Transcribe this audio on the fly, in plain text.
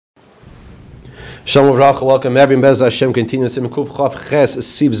Shalom Vracha, welcome everyone. Bez Hashem continues in Kuf Chav Ches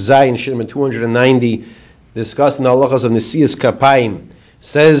Siv Zayin Shirma 290, discussing the halachas of Nisiyos Kapaim.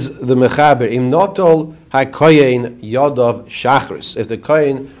 Says the Mechaber, Im Notol HaKoyen Yadav Shachris. If the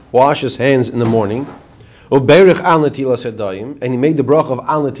Kohen washes hands in the morning, Uberich Al Netilas Yadayim, and he made the bracha of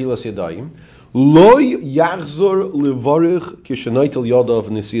Al Netilas Yadayim, Loy Yachzor Levorich Kishanoitel Yadav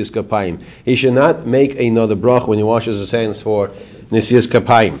Nisiyos Kapaim. He should not make another bracha when he washes his hands for Nisiyos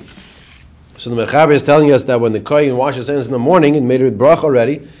Kapaim. So the Mechaber is telling us that when the Kohen washes his hands in the morning, it made it bracha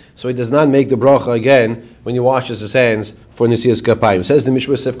already, so he does not make the bracha again when he washes his hands for Nisiyos Kapaim. It says the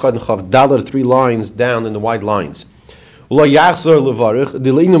Mishna seif Chav Dalar, 3 lines down in the white lines. Lo yachzor levarich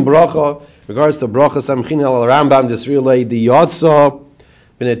dilinum bracha, regards to bracha samchin al Rambam disrilei the yotza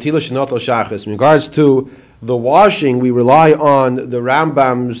benetila shenotol shachris. In regards to the washing, we rely on the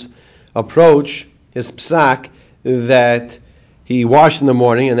Rambam's approach, his psak, that he washed in the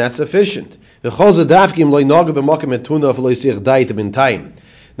morning, and that's sufficient. Now this that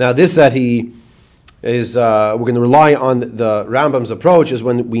he is, we're going to rely on the Rambam's approach is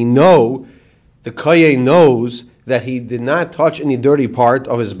when we know, the Kohen knows that he did not touch any dirty part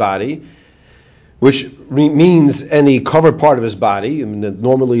of his body, which means any covered part of his body. I mean,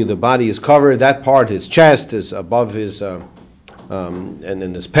 normally the body is covered, that part, his chest is above his, and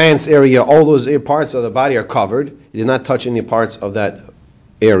in his pants area, all those parts of the body are covered. He did not touch any parts of that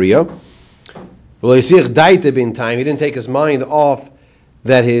area. He didn't take his mind off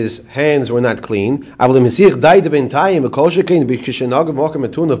that his hands were not clean. But if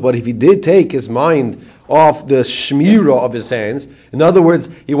he did take his mind off the shmira of his hands, in other words,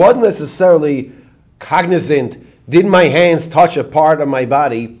 he wasn't necessarily cognizant, did my hands touch a part of my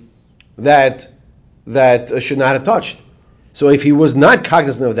body that should not have touched? So if he was not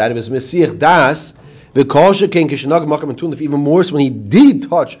cognizant of that, it was Mesiach Das, even more so when he did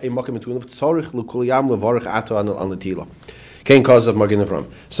touch a makom metunav, tzorich l'kuliyam levarich ato al netila. Kain cause of Magen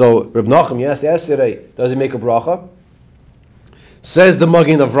Avram. So Reb Nachum asked yesterday, does he make a bracha? Says the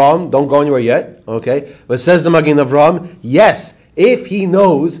Magen Avram, don't go anywhere yet, okay? But says the Magen Avram, yes, if he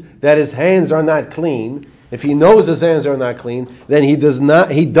knows that his hands are not clean, if he knows his hands are not clean, then he does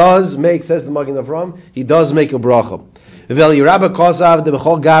make, says the Magen Avram, he does make a bracha. The Elirabba kosav the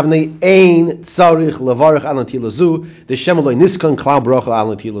bechol gavnei ein tzarich levarich al netilazu the shemeloi niskan klal bracha al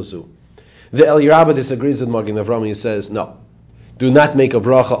netilazu. The Elirabba disagrees with Magen Avram. He says no, do not make a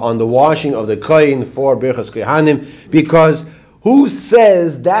bracha on the washing of the kohen for birchas kohanim, because who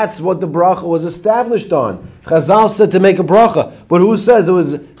says that's what the bracha was established on? Chazal said to make a bracha, but who says it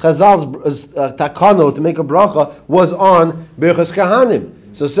was Chazal's takano to make a bracha was on birchas kohanim?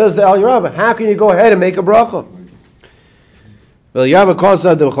 So says the Elirabba, how can you go ahead and make a bracha? And that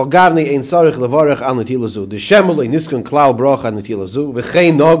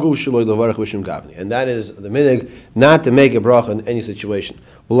is the minig not to make a bracha in any situation.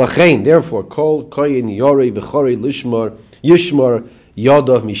 Therefore, kol koyin yori v'chori lishmar yishmar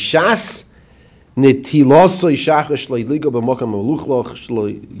yadav mishas netilaso yishachash leiligo b'mokam meluchloch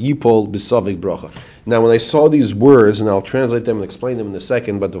yipol b'savik bracha. Now, when I saw these words, and I'll translate them and explain them in a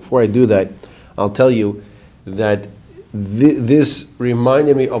second, but before I do that, I'll tell you that this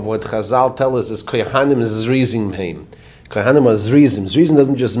reminded me of what Chazal tell us is Kohanim Zrizim Heim. Kohanim are Zrizim. Zrizim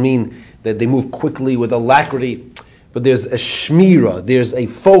doesn't just mean that they move quickly with alacrity, but there's a shmira, there's a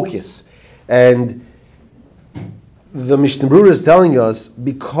focus. And the Mishna Berura is telling us,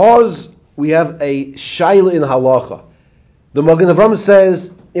 because we have a shaila in halacha, the Magen Avram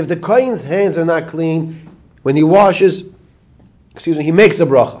says, if the Kohen's hands are not clean, when he washes, he makes a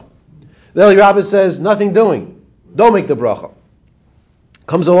bracha. The Elirabba says, nothing doing. Don't make the bracha.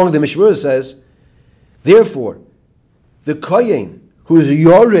 Comes along the Mishna says, therefore, the Kohen who is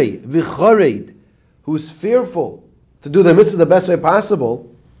yorei v'chared, who is fearful to do the mitzvah the best way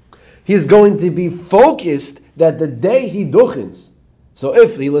possible, he is going to be focused that the day he duchins. So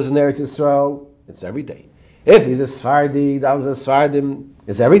if he lives in Eretz Yisrael, it's every day. If he's a Sfardi, down a Sfardim,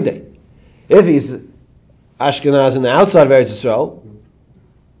 it's every day. If he's Ashkenaz in the outside of Eretz Yisrael,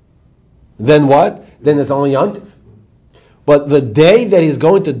 then what? Then it's only Yontif. But the day that he's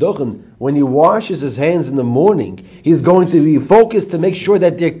going to Duchen, when he washes his hands in the morning, he's going to be focused to make sure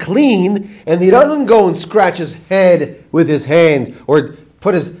that they're clean, and he doesn't go and scratch his head with his hand, or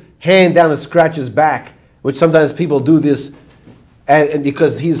put his hand down and scratch his back, which sometimes people do this, and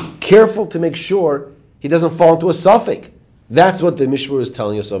because he's careful to make sure he doesn't fall into a suffix. That's what the Mishna is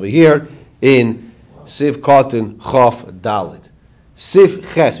telling us over here in Siv Katan Chof Dalet. Siv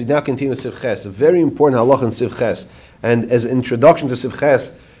Ches, we now continue with Siv Ches, a very important halach in Siv Ches. And as an introduction to Siv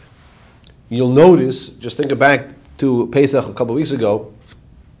Ches, you'll notice, just think back to Pesach a couple of weeks ago,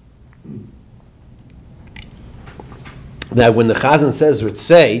 that when the Chazan says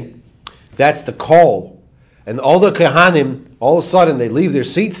Ritzei, that's the call. And all the Kohanim, all of a sudden, they leave their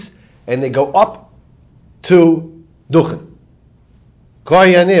seats and they go up to Duchen.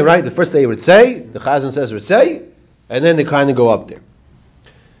 Right? The first day Ritzei, the Chazan says Ritzei, and then they kind of go up there.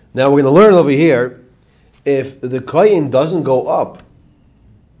 Now we're going to learn over here, if the Kohen doesn't go up,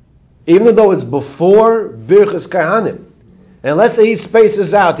 even though it's before Birchas Kohanim, and let's say he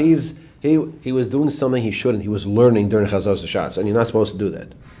spaces out, he was doing something he shouldn't. He was learning during Chazos Hashatz, and you're not supposed to do that.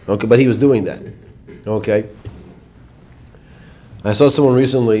 Okay, but he was doing that. Okay. I saw someone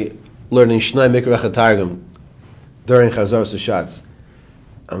recently learning Shnai Mikra Targum during Chazos Hashatz.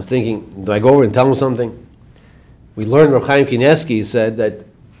 I was thinking, do I go over and tell him something? We learned Rav Chaim Kanievsky said that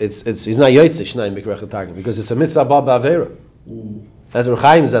he's not Yotzei Shnai Mikra Targum because it's a mitzvah ba'avera. As Rav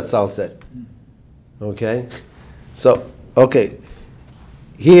Chaim Zatzal said. Okay. So okay.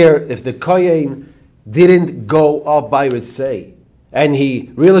 Here, if the Kohen didn't go up by Ritzei, and he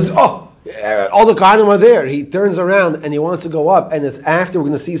realized, all the Kohanim are there, he turns around and he wants to go up, and it's after, we're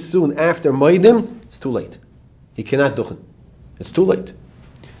going to see soon, after Moedim, it's too late. He cannot duchen. It's too late.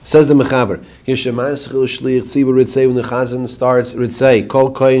 Says the Mechaber, when the Chazan starts Ritzei,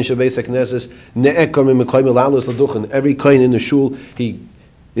 Kol Kohen Shabeis HaKnesses, Ne'ekar Mi'mekoyim Elalus L'duchen. Every Kohen in the shul, he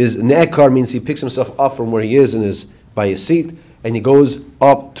is Ne'ekar, means he picks himself up from where he is by his seat, and he goes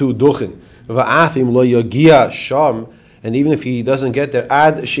up to Duchen. Va'afim lo yagia sham, and even if he doesn't get there,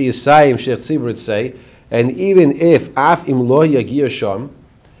 ad sheyisayim sheitzibur say, and even if afim lo yagia sham,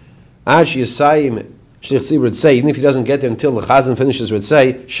 ad sheyisayim sheitzibur say, even if he doesn't get there until the Chazan finishes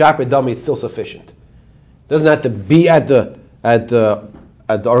Ritzei, shapir dami, it's still sufficient. Doesn't have to be at the Aron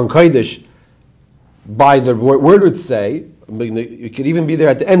Kodesh by the word Ritzei. You could even be there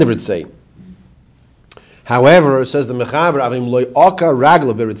at the end of Ritzei. However, says the Mechaber, avim loy oka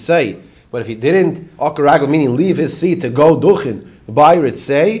ragla b'ritzei. But if he didn't oka ragla, meaning leave his seat to go duchen by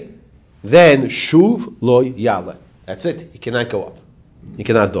ritzei, then shuv loy yala. That's it. He cannot go up. He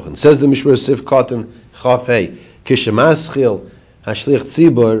cannot duchen. Says the Mishra Sif Cotton Chafei Kishemaschil Hashlich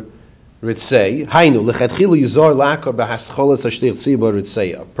Tzibur Ritzei Hainu Lechatchilu Yizor Lakor BeHascholas Hashlich Tzibur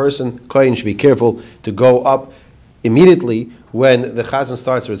Ritzei. A person Kohen should be careful to go up immediately when the Chazan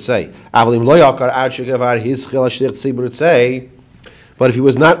starts Ritzei. But if he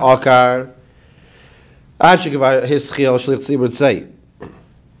was not Akar,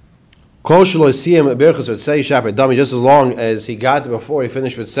 just as long as he got there before he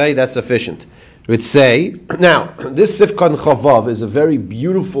finished Ritzei, that's sufficient. Ritzei. Now, this Sifkat Chavav is a very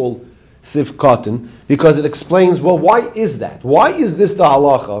beautiful Sifkat because it explains, well, why is that? Why is this the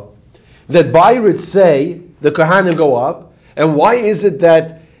halacha that by Ritzei the Kohanim go up? And why is it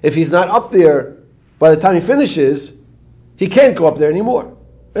that if he's not up there by the time he finishes, he can't go up there anymore?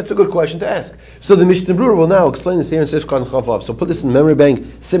 That's a good question to ask. So the Mishnah Berura will now explain this here in Sifkat Chavav. So put this in memory bank,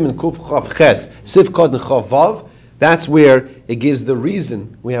 Siman Kuf Chav Ches, Sifkat Chavav. That's where it gives the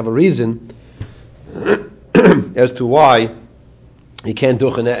reason. We have a reason as to why he can't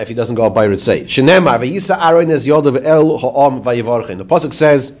duchen if he doesn't go up by Ritzei. Shenemar v'yisa Aaron es yodav el ha'am vayivarchen. The pasuk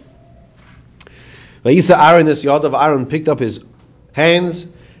says, v'yisa Aaron es yodav. Aaron picked up his hands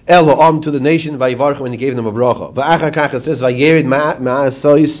el ha'am to the nation vayivarchen when he gave them a bracha. V'achar kach it says vayerid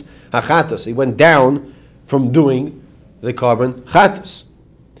ma'asois hachatos. He went down from doing the carbon chatos.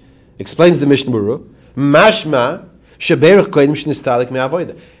 Explains the Mishnah Berura. Mashma sheberach kodim shnistalik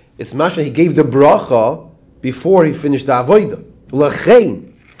me'avoda. It's mashma he gave the bracha before he finished the avoda.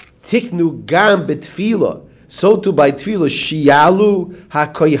 L'chein tiknu gam betfila. So too by tefillah shiyalu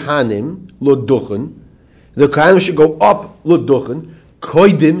hakoyhanim loduchen. The kohanim should go up loduchen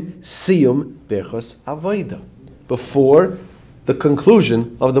koidim siyum berchos avoda, before the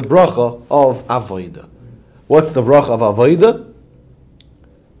conclusion of the bracha of avoda. What's the bracha of avoda?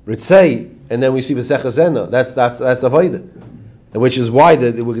 Ritzei, and then we see b'sechah zena. That's avoda, and which is why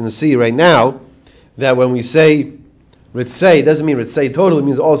that we're going to see right now that when we say Ritzei, doesn't mean Ritzei total, it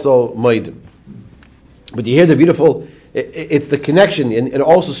means also Moedim. But you hear the beautiful, it's the connection, and it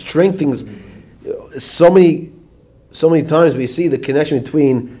also strengthens so many times we see the connection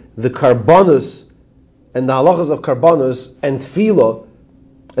between the karbanos and the halachas of karbanos and tefillah.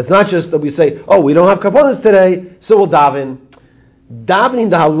 It's not just that we say, oh, we don't have karbanos today, so we'll daven. Davening,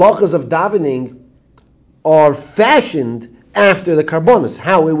 the halachas of davening are fashioned after the karbanos,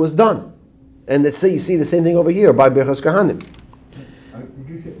 how it was done. And let's say you see the same thing over here by Berchos Kohanim.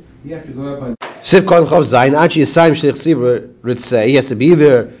 You have to go up by Sifkat Chav Zayin, Achi Yisayim Shlich Tzibur Ritzei. He has to be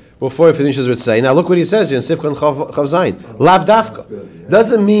there before he finishes Ritzei. Now look what he says here in Sifkat Chav Zayin. Lav Dafka.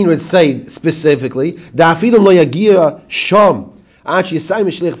 Doesn't mean Ritzei specifically. Da'afidim lo yagia sham. Achi Yisayim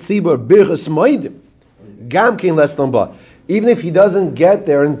Shlich Tzibur Berchos Moedim. Gam kein less than ba. even if he doesn't get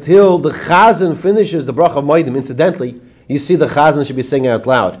there until the chazan finishes the bracha moedim, incidentally, you see the chazan should be singing out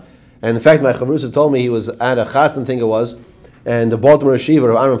loud. And in fact, my chavrusa told me he was at a chazan, I think it was, and the Baltimore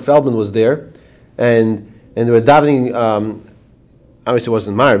Yeshiva, Aaron Feldman, was there, and they were davening, obviously it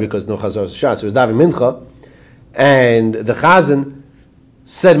wasn't Meir because no chazar was shot, so it was davening mincha, and the chazan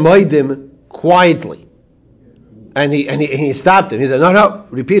said moedim quietly. And he stopped him. He said, no,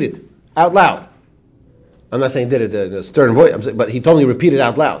 repeat it out loud. I'm not saying he did it in a stern voice, but he told me to repeat it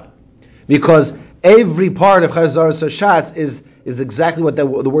out loud. Because every part of Chazar Sashatz is exactly what the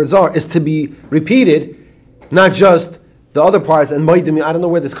words are, is to be repeated, not just the other parts. And Moedim, I don't know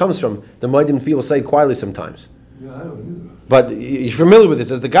where this comes from. The Moedim people say it quietly sometimes. Yeah, I don't either. But you're familiar with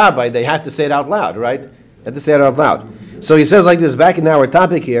this. As the Gabbai, they have to say it out loud, right? They have to say it out loud. So he says like this, back in our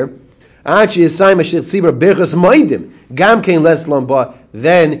topic here, then he can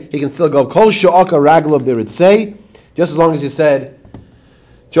still go kol she'aka raglo b'ritzei, just as long as he said,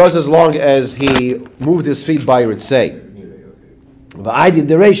 just as long as he moved his feet by ritzei. V'aydi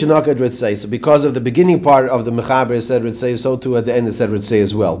dereishin aka ritzei. So because of the beginning part of the mechaber it said ritzei, so too at the end it said ritzei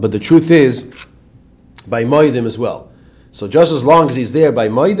as well. But the truth is by moedim as well. So just as long as he's there by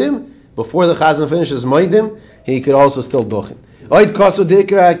moedim, before the chazan finishes moedim, he could also still duchen.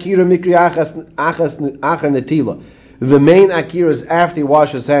 The main akira is after he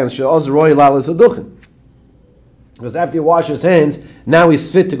washes his hands. Because after he washes his hands, now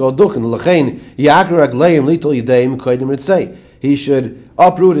he's fit to go duchen. He should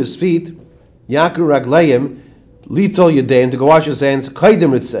uproot his feet, to go wash his hands,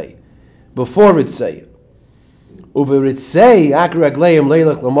 before ritzei.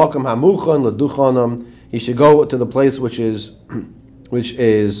 He should go to the place which is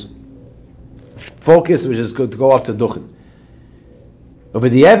focused, which is good to go up to duchen.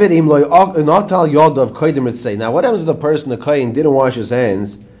 Now, what happens to the person, the kohen, didn't wash his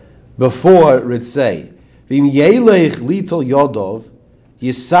hands before ritzei?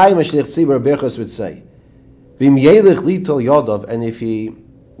 And if he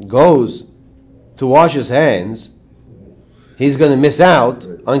goes to wash his hands, he's going to miss out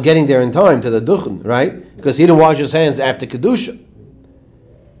on getting there in time to the duchen, right? Because he didn't wash his hands after kedusha,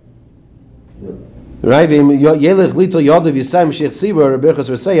 right? He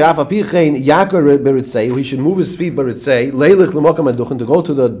should move his feet b'ritzei, to go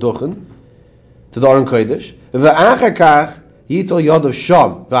to the duchen, to the Aron Kodesh.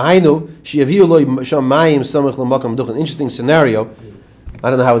 Interesting scenario. I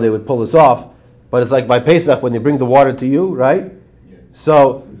don't know how they would pull this off, but it's like by Pesach when they bring the water to you, right? Yeah.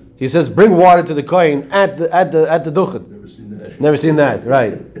 So he says, bring water to the kohen at the duchen. Never seen that,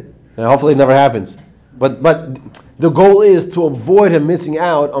 right? And hopefully it never happens. But the goal is to avoid him missing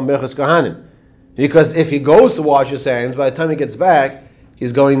out on Berachas Kohanim, because if he goes to wash his hands, by the time he gets back,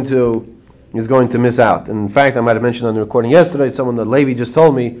 he's going to miss out. And in fact, I might have mentioned on the recording yesterday, the Levi just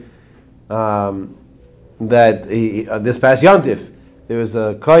told me that this past Yantif, there was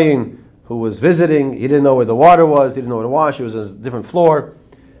a kohen who was visiting. He didn't know where the water was. He didn't know where to wash. It was a different floor,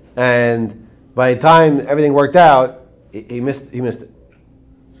 and by the time everything worked out, he missed it.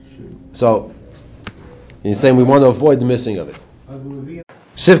 So he's saying we want to avoid the missing of it.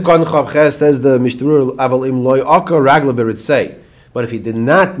 Sifkan Chavches says the Mishna Aval Im Loy Aka Ragla B'Ritzei. But if he did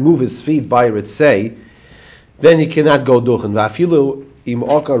not move his feet by Ritzei, then he cannot go duchen. Va'afilu im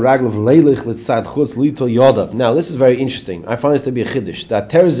Aka Ragla V'Leilich L'Tzad Chutz Lito Yodav. Now this is very interesting. I find this to be a chiddush. That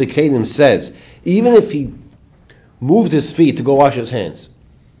Teres Zekanim says even if he moved his feet to go wash his hands,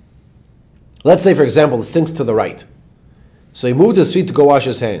 let's say for example the sink's to the right, so he moved his feet to go wash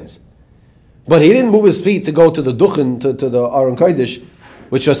his hands, but he didn't move his feet to go to the duchen, to the Aron Kodesh,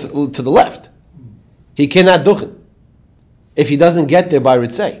 which was to the left. He cannot duchen if he doesn't get there by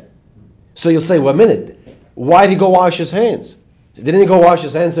Ritzei. So you'll say, well, a minute, why did he go wash his hands? Didn't he go wash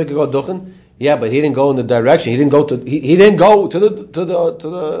his hands so he could go duchen? Yeah, but he didn't go in the direction. He didn't go to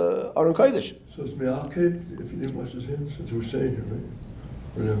the Aron Kodesh. So it's me'akev if he didn't wash his hands. That's what we're saying here, right?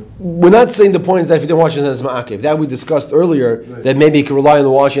 No? We're not saying the point is that if he didn't wash his hands, ma'akev. That we discussed earlier, right. That maybe he could rely on the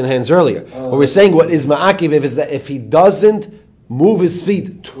washing hands earlier. But we're saying what is ma'akev is that if he doesn't move his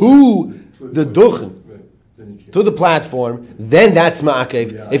feet to the duchen, to the platform, then that's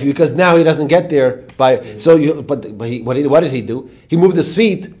ma'akev. Yeah. Because now he doesn't get there by. So, what did he do? He moved his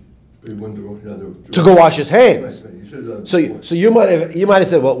feet to go wash his hands. Right. So you might have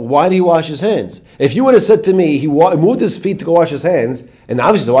said, well, why did he wash his hands? If you would have said to me, he moved his feet to go wash his hands, and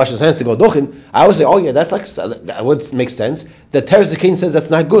obviously to wash his hands to go duchen, I would say, oh yeah, that would make sense. The Teres says that's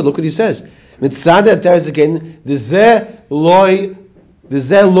not good. Look what he says. Mitzada Teres the zeh loy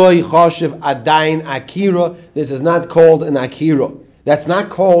V'zeloi choshev adain akira. This is not called an akira. That's not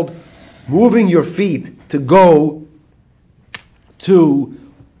called moving your feet to go to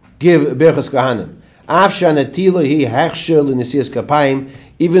give berachas kahanim. Afsha netila hi hechshel Nisiyos Kapaim.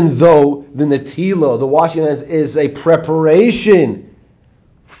 Even though the netila, the washing hands, is a preparation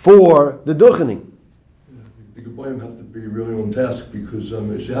for the duchening. The Kapaim have to be really on task because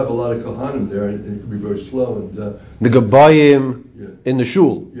if you have a lot of Kohanim there, it can be very slow. And the Kapaim in the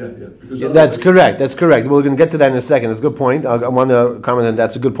shul. That's correct. That's correct. We're going to get to that in a second. That's a good point. I want to comment on that.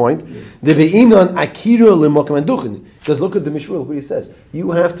 That's a good point. The be'inon akira lemokam aduchen. Just look at the Mishna. Look what he says.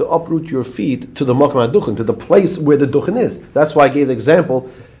 You have to uproot your feet to the mokam aduchen, to the place where the duchen is. That's why I gave the example.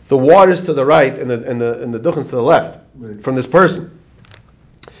 The water's to the right and the duchen's to the left from this person.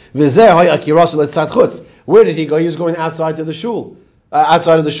 Where did he go? He was going outside to the shul.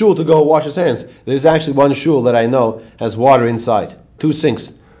 Outside of the shul to go wash his hands. There's actually one shul that I know has water inside. 2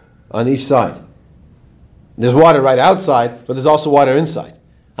 sinks on each side. There's water right outside, but there's also water inside.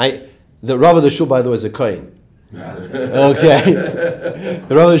 The Rav of the shul, by the way, is a Kohen. Okay?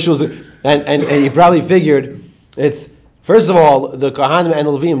 The Rav of the shul is and he probably figured it's, first of all, the Kohanim and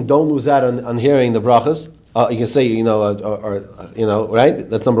Levim don't lose out on hearing the brachas. You can say, right?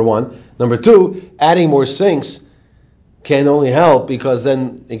 That's number one. Number two, adding more sinks can only help because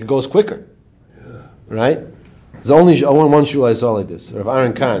then it goes quicker. Yeah. Right? There's only one shul I saw like this. Rav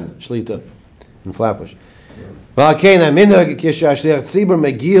Aaron Khan, Shlita, in Flatbush. The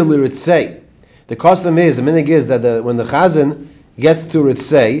custom is, the minhag is that when the chazan gets to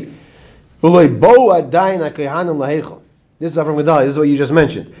Ritzei, this is from Gedaliah, this is what you just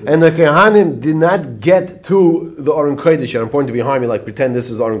mentioned. And the Kohanim did not get to the Aron Kodesh. I'm pointing behind me like pretend this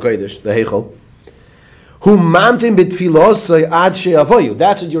is the Aron Kodesh, the Heichel. Who mamtim b'tfilosai ad she'avoyu.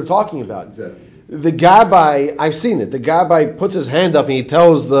 That's what you're talking about. Exactly. The Gabbai, I've seen it. The Gabbai puts his hand up and he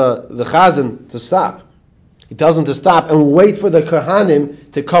tells the Chazan to stop. He tells him to stop and wait for the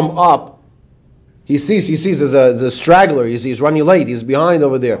Kohanim to come up. He sees there's the straggler. He's running late. He's behind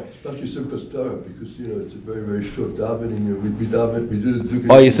over there. Especially Simchas Torah because it's a very, very short davening. We do.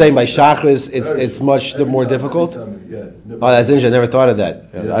 Oh, you're saying by Shachris it's much more difficult? Oh, that's interesting. I never thought of that.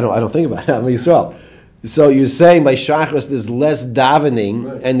 Yeah. I don't think about it. I'm Yisrael. So you're saying by Shachris there's less davening,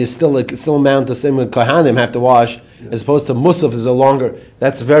 right, and there's still amount the same with Kohanim have to wash, as opposed to Musaf is a longer.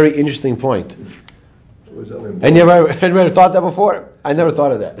 That's a very interesting point. I never thought that before. I never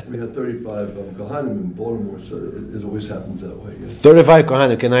thought of that. We had 35 Kohanim in Baltimore, so it always happens that way. Yeah. 35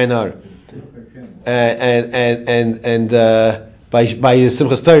 Kohanim, Kenainar. And by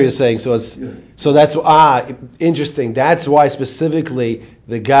Simchas Torah you're saying, so that's interesting. That's why specifically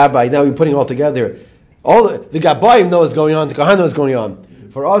the Gabbai, now we're putting all together. All the Gabbaim know what's going on, the Kohanim what's going on.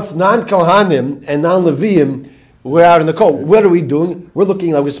 For us non-Kohanim and non-Leviim, we're out in the cold. What are we doing? We're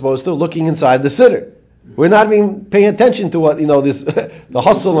looking like we're supposed to, looking inside the siddur. We're not even paying attention to what, this, the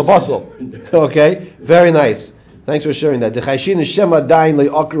hustle and bustle. Okay? Very nice. Thanks for sharing that. Because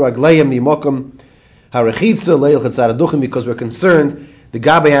we're concerned, the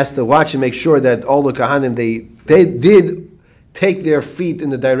Gabbai has to watch and make sure that all the Kohanim, they did take their feet in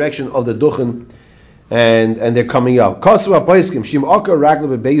the direction of the Duchen, and they're coming out. Interesting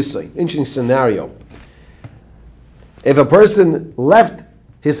scenario. If a person left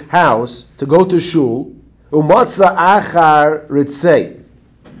his house to go to shul, umatza achar ritzei,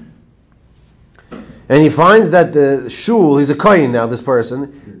 and he finds that the shul, he's a kohen now, this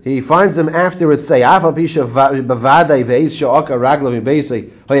person, he finds them after ritzei,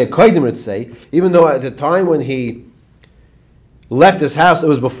 even though at the time when he left his house, it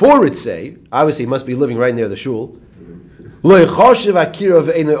was before ritzei, obviously he must be living right near the shul.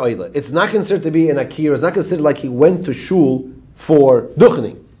 It's not considered to be an akira. It's not considered like he went to shul for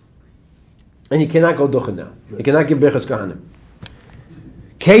duchening. And he cannot go duchen now. He cannot give berachas kahanim.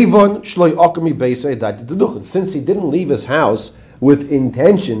 Since he didn't leave his house with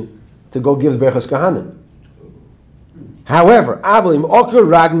intention to go give berachas kahanim. However,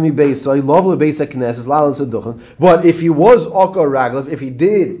 but if he was okar raglav, if he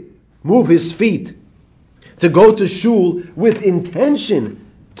did move his feet to go to shul with intention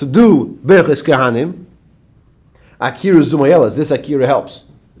to do berachas kahanim, akira zumayelas, this akira helps.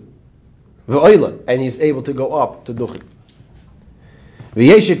 And he's able to go up to duchen. And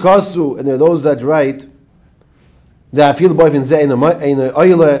there are those that write that feel boyfriend zeh in a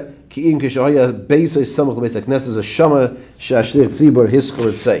oile ki in kishaya beisay samach beisay knesses a shama shashlir tzibur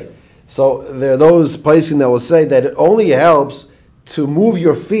hiskor say. So there are those places that will say that it only helps to move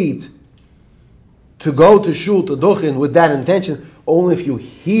your feet to go to shul to duchen with that intention only if you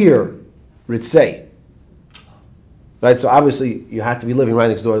hear ritzei. right? So obviously you have to be living right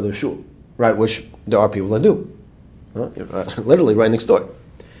next door to the shul, right? Which there are people that do, literally right next door.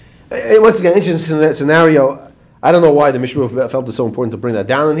 Once again, interesting scenario. I don't know why the Mishna felt it so important to bring that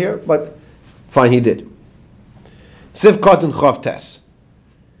down in here, but fine, he did. Seif Katan Chav Tes.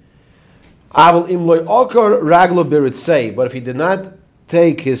 Aval imloy okar raglo biritzei. But if he did not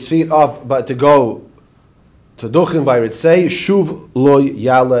take his feet up, but to go to duchen by ritzei, shuv loy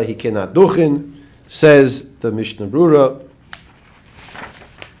yala, he cannot duchen. Says the Mishnah Berura.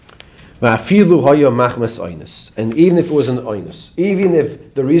 Va'afilu haya machmas oinus. And even if it was an oinus, even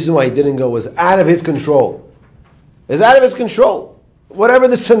if the reason why he didn't go was out of his control, is out of his control. Whatever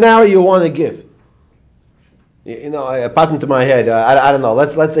the scenario you want to give. I popped into my head. I don't know.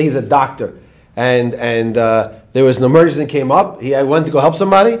 Let's say he's a doctor, and there was an emergency that came up. He went to go help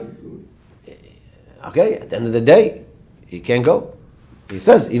somebody. Okay, at the end of the day, he can't go. He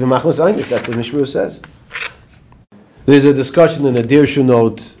says even machmas oinus. That's what Mishna says. There's a discussion in the Dirshu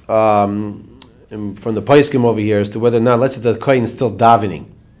note from the Paiskim over here as to whether or not, let's say the Kohen is still davening,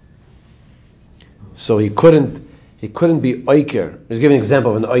 so he couldn't be oiker. He's giving an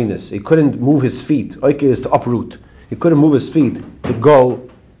example of an oinus. He couldn't move his feet. Oiker is to uproot. He couldn't move his feet to go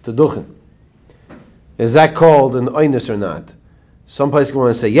to duchen. Is that called an oinus or not? Some places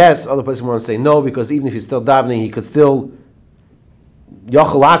want to say yes, other places want to say no, because even if he's still davening, he could still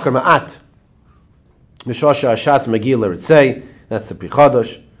yochel akar ma'at. Mishosha ashatz megila ritzei. That's the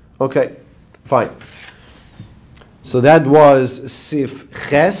prichadosh. Okay, fine. So that was seif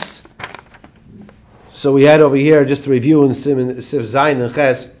ches. So we had over here, just to review in seif zayin and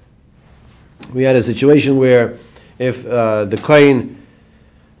ches, we had a situation where if the kohen,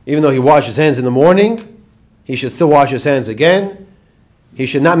 even though he washed his hands in the morning, he should still wash his hands again. He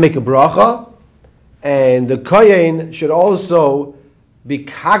should not make a bracha, and the kohen should also be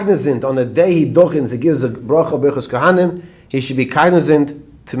cognizant on the day he dochens, he gives a bracha b'chos kahanim. He should be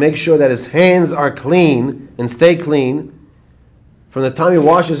cognizant to make sure that his hands are clean and stay clean from the time he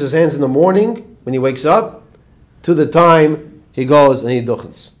washes his hands in the morning when he wakes up to the time he goes and he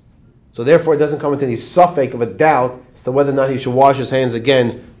dochens. So therefore, it doesn't come into any suffix of a doubt as to whether or not he should wash his hands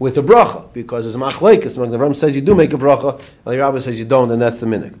again with a bracha, because as machlekes, the Ram says you do make a bracha, the Rabbi says you don't, and that's the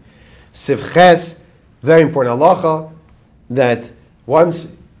minhag. Seif ches, very important halacha, that once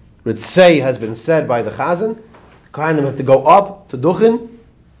ritzei has been said by the chazan, Kohanim have to go up to duchen.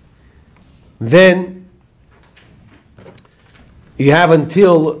 Then you have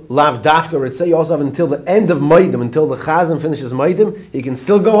until lav dafka ritzei. You also have until the end of maidim, until the chazan finishes maidim. He can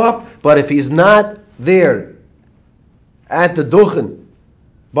still go up, but if he's not there at the duchen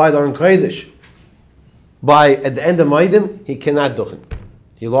by the Aron Kodesh at the end of maidim, he cannot duchen.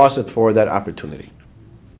 He lost it for that opportunity.